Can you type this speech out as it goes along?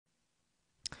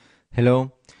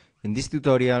Hello, in this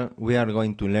tutorial we are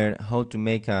going to learn how to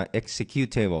make an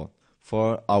executable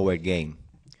for our game.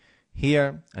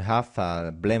 Here I have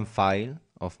a blend file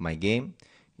of my game.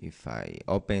 If I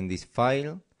open this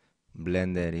file,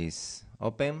 Blender is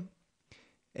open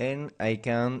and I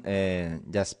can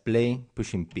just play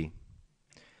pushing P.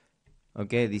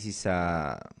 Okay, this is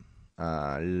a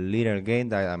little game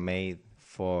that I have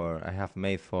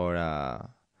made for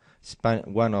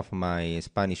one of my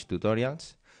Spanish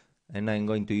tutorials, and I'm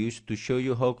going to use to show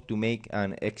you how to make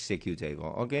an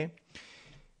executable. Okay,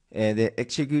 the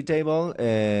executable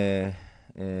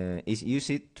is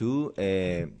used to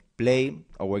play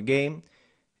our game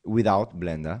without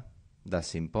Blender. That's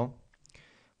simple.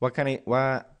 What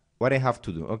I have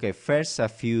to do? Okay, first a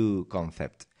few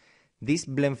concepts. This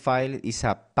blend file is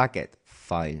a packet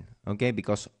file, okay,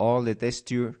 because all the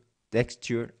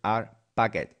texture are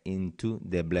packed into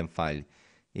the blend file.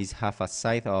 It have a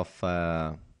size of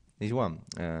this one,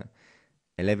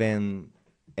 11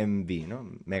 MB, no,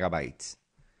 megabytes.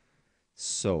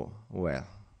 So, well,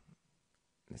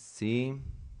 let's see.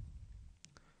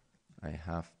 I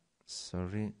have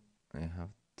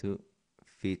to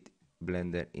fit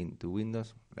Blender into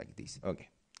Windows like this. Okay.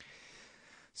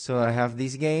 So I have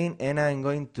this game and I'm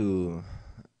going to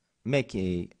make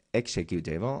a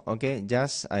executable. Okay,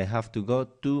 just I have to go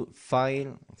to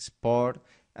File, Export,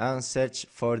 and search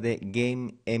for the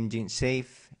game engine,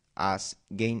 save as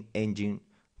game engine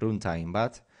runtime.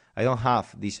 But I don't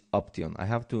have this option. I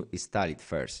have to install it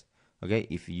first. Okay,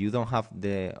 if you don't have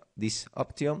this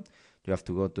option, you have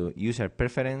to go to User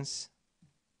Preference.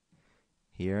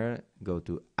 Here, go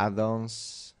to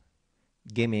Add-ons,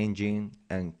 Game Engine,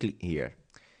 and click here.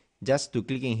 Just to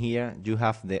click in here, you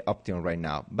have the option right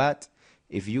now. But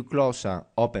if you close and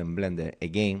open Blender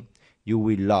again, you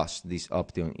will lose this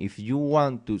option. If you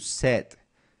want to set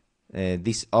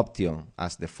this option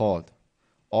as default,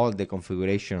 all the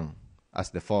configuration as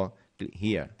default, click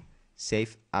here,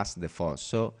 save as default.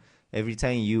 So every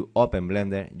time you open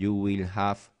Blender, you will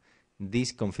have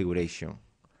this configuration.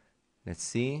 Let's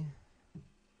see.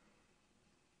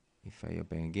 If I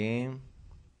open again,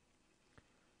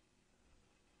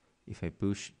 if I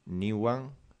push new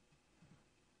one,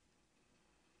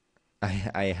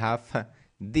 I have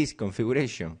this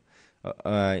configuration.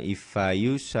 If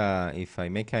I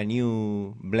make a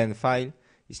new blend file,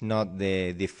 it's not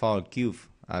the default cube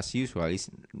as usual.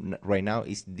 Right now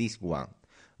it's this one.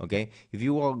 Okay. If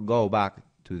you will go back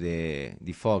to the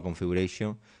default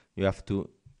configuration, you have to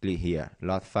click here,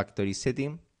 load factory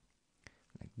setting,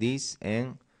 like this,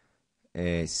 and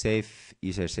save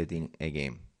user setting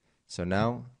again. So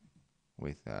now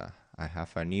I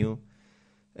have a new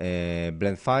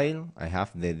blend file. I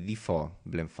have the default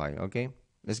blend file. Okay,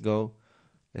 let's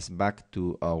back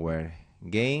to our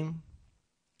game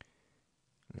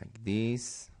like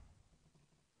this.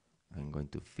 I'm going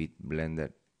to fit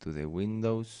Blender to the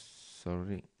windows,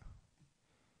 sorry,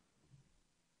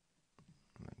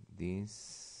 like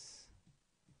this.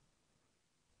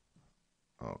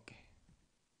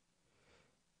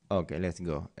 Okay, let's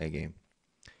go again.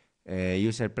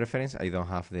 User preference, I don't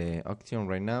have the option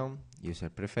right now. User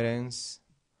preference,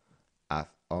 add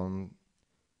on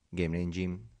game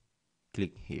engine,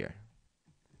 click here,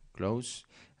 close.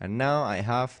 And now I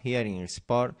have here in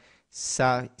export,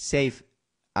 save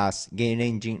as game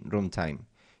engine runtime.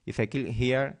 If I click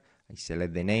here, I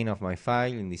select the name of my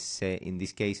file, in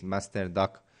this case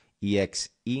master.exe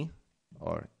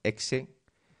or exe,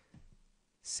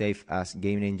 save as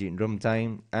game engine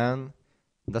runtime, and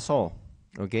that's all.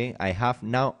 Okay, I have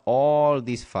now all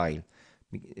these files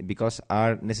because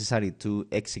are necessary to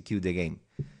execute the game.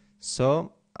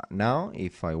 So now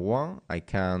if I want, I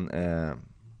can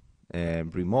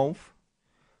remove.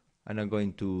 I'm not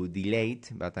going to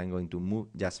delete, but I'm going to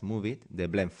just move it, the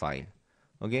blend file.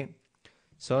 Okay,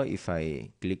 so if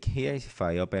I click here, if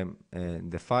I open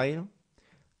the file,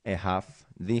 I have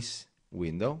this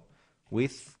window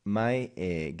with my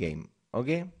game.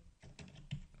 Okay,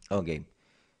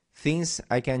 things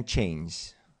I can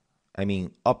change, I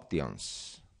mean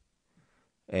options,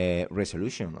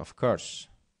 resolution, of course.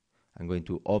 I'm going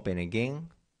to open again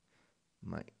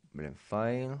my blend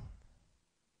file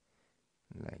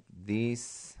like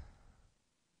this.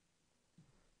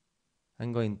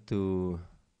 I'm going to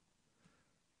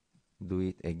do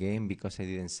it again because I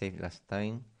didn't save last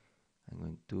time. I'm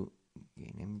going to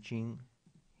game engine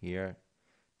here,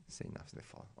 same as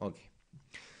default. Okay.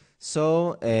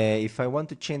 So if I want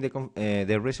to change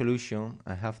the resolution,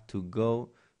 I have to go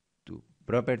to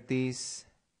properties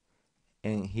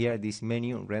and here this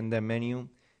menu, render menu,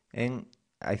 and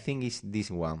I think it's this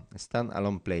one,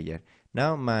 standalone player.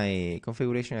 Now my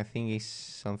configuration, I think, is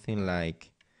something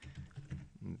like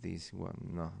this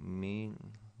one. No,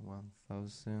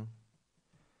 1000.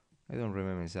 I don't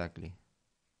remember exactly.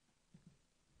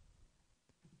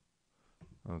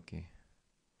 Okay,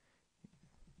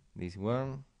 this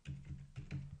one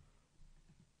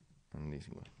and this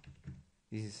one.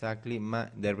 This is exactly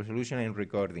the resolution I'm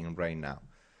recording right now.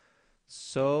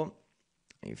 So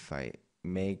if I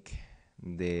make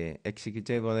the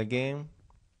executable again,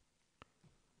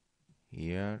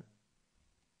 here,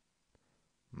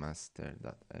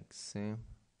 master.exe,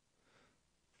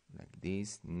 like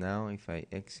this. Now if I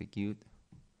execute,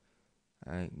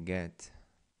 I get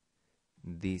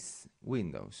these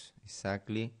windows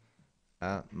exactly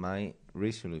at my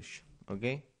resolution,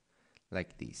 okay,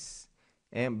 like this.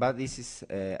 But this is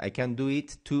I can do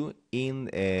it too in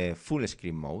full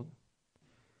screen mode,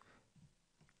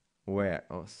 where,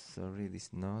 oh sorry,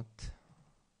 this not,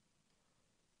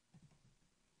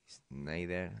 it's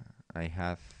neither. I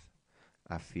have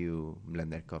a few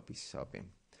Blender copies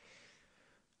open.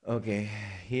 Okay,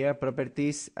 here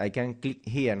properties, I can click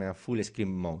here in a full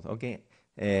screen mode. Okay,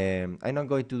 I'm not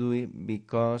going to do it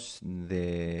because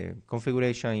the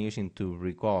configuration I'm using to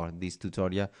record this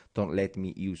tutorial don't let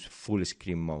me use full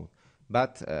screen mode.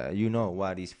 But you know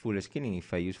what is full screen.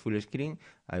 If I use full screen,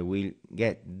 I will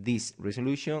get this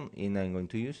resolution, and I'm going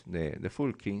to use the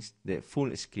full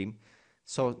screen.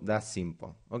 So that's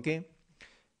simple. Okay.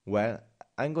 Well,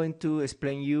 I'm going to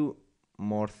explain you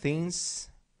more things.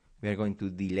 We are going to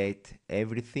delete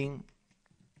everything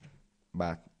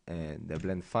but the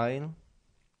blend file,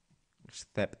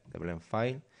 except the blend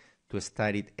file, to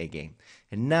start it again.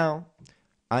 And now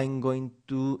I'm going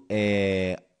to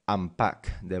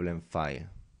unpack the blend file.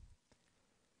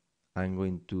 I'm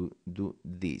going to do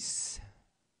this.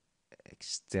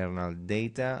 External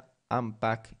data,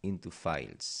 unpack into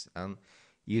files, and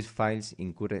use files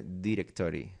in current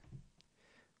directory.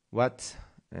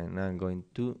 And I'm going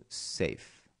to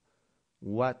save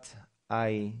what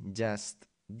I just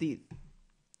did.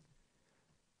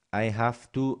 I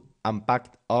have to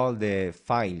unpack all the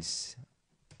files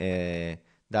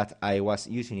that I was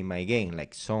using in my game,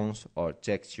 like sounds or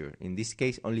texture. In this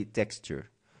case, only texture.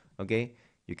 Okay,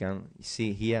 you can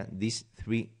see here these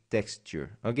 3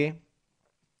 texture. Okay,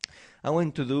 I'm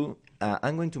going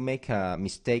to make a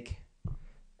mistake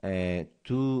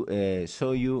to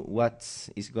show you what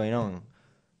is going on.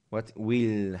 What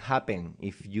will happen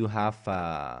if you have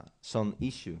some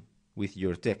issue with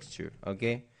your texture,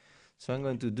 okay? So I'm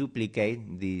going to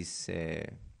duplicate this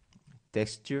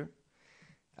texture.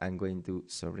 I'm going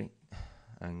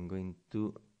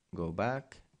to go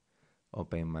back,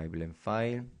 open my blend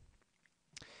file.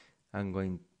 I'm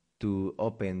going to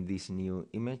open this new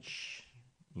image,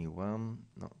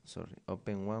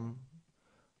 open one,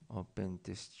 open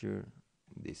texture,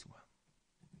 this one.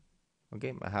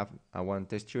 Okay, I have one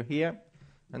texture here,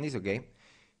 and it's okay.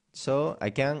 So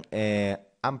I can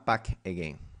unpack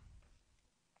again.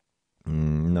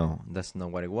 No, that's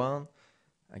not what I want.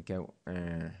 I can,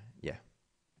 yeah.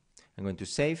 I'm going to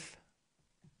save.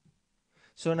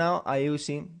 So now I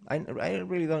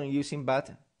really don't use it,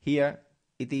 but here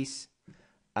it is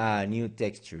a new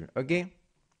texture. Okay.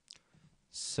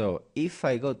 So if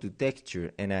I go to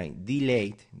texture and I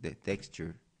delete the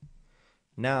texture,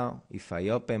 now if I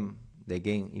open the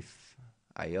game, if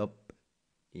I open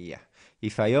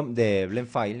the blend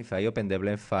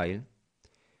file,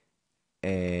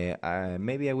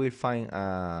 maybe I will find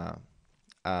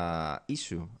a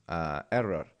issue,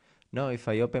 error. No, if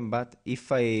I open, but if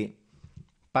I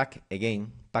pack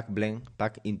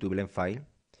into blend file,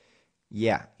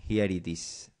 yeah, here it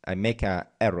is. I make a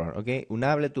error. Okay,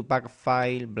 unable to pack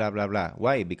file, blah blah blah.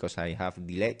 Why? Because I have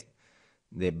deleted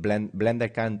the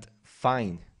Blender can't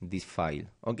find this file.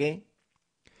 Okay,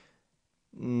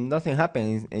 nothing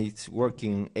happens. It's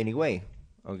working anyway.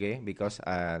 Okay, because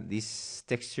this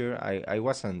texture, I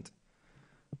wasn't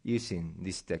using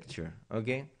this texture.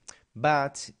 Okay,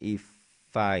 but if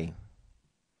I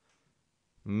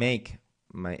make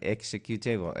my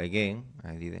executable again,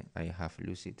 I have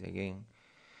lose it again.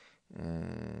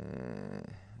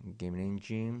 Game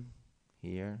engine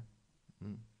here.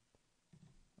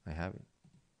 I have it.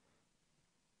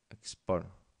 Export.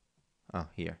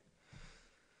 Here.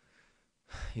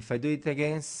 If I do it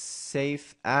again,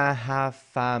 save, I have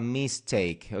a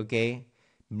mistake. Okay,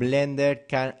 Blender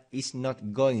is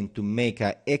not going to make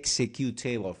a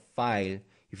executable file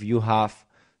if you have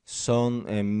some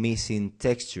missing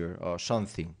texture or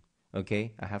something.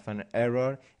 Okay, I have an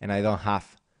error and I don't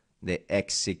have the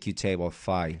executable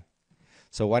file.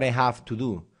 So what I have to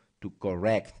do to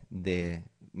correct the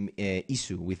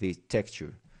issue with the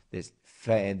texture,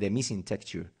 the missing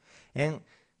texture. And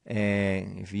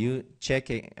if you check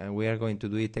it, we are going to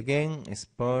do it again,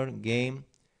 export game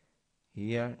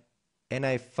here, and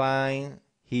I find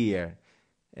here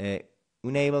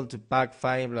unable to pack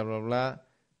file, blah blah blah,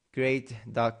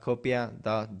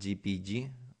 create.copia.jpg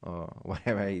or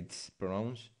whatever it's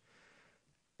pronounced.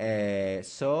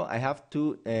 So I have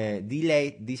to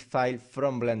delete this file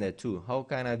from Blender 2. How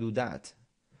can I do that?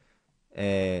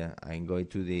 I'm going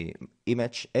to the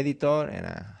image editor and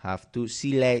I have to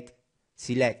select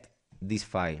this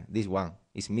file. This one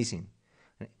is missing.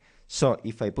 So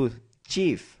if I put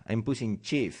Shift, I'm pushing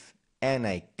Shift and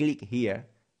I click here,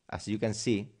 as you can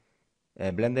see,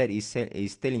 Blender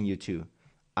is telling you to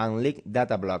unlink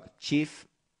data block, Shift,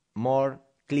 more,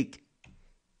 click.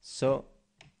 So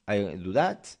I do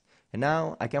that, and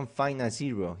now I can find a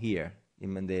 0 here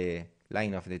in the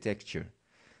line of the texture.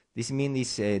 This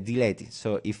means it's deleted.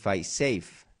 So if I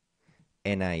save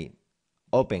and I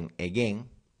open again,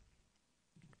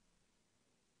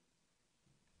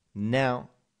 now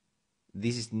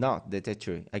this is not the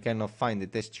texture. I cannot find the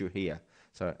texture here.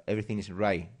 So everything is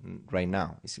right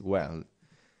now. It's well.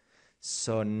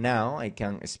 So now I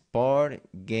can export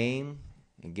game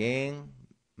again,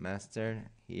 master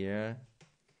here,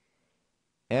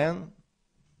 and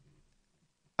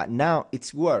now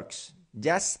it works.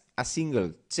 Just a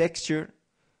single texture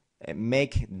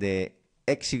make the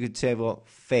executable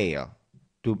fail,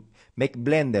 to make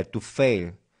Blender to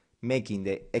fail making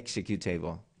the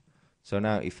executable. So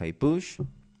now if I push,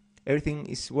 everything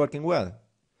is working well.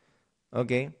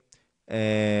 Okay,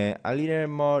 a little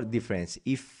more difference.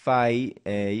 If I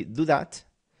do that,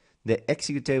 the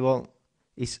executable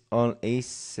is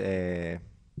it's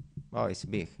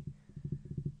big,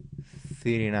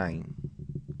 39.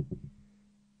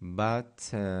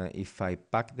 But if I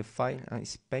pack the file,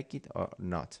 is pack it or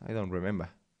not? I don't remember.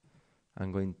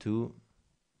 I'm going to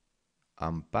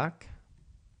unpack.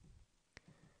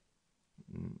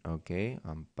 Okay,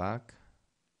 unpack,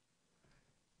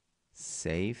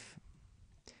 save,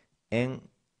 and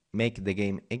make the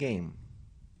game again.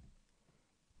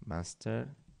 Master.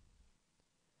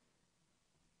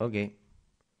 Okay,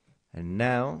 and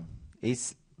now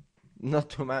it's not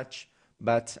too much,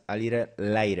 but a little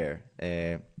lighter,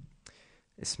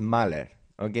 smaller.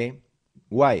 Okay,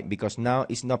 why? Because now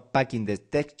it's not packing the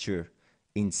texture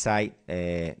inside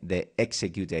the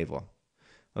executable.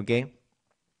 Okay.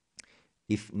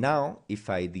 If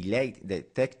I delete the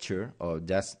texture or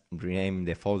just rename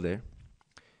the folder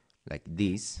like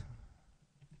this,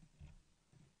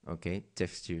 okay,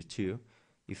 texture 2,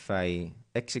 if I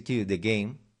execute the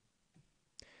game,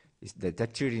 the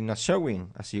texture is not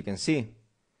showing, as you can see,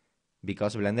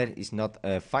 because Blender is not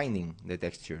finding the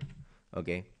texture.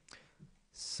 Okay,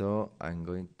 so I'm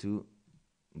going to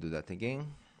do that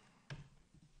again.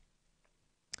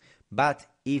 But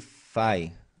if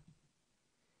I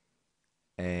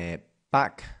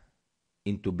pack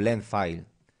into blend file,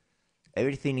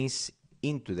 everything is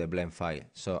into the blend file,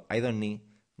 so I don't need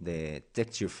the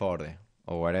texture folder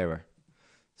or whatever.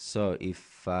 So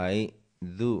if I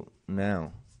do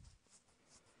now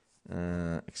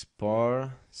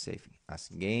export, save as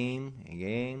game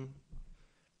again,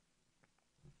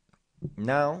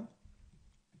 now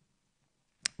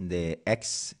the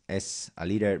X is a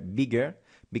little bigger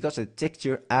because the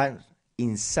texture are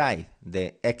inside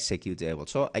the executable.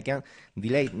 So I can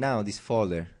delete now this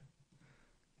folder.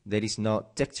 There is no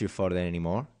texture folder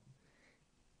anymore.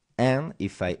 And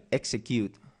if I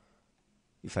execute,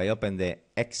 if I open the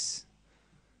X,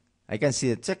 I can see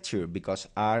the texture because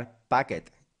are packed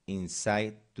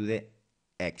inside to the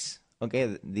X.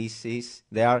 Okay,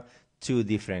 there are two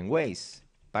different ways,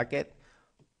 packed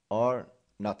or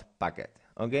not packed.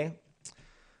 Okay.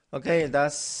 Okay,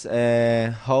 that's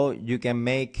how you can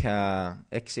make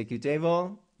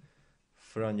executable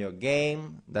from your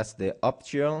game. That's the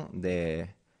option, the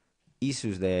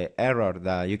issues, the error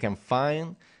that you can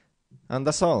find. And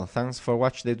that's all. Thanks for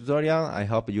watching the tutorial. I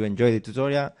hope you enjoyed the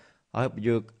tutorial.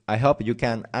 I hope you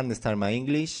can understand my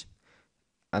English.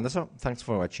 And that's all. Thanks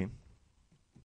for watching.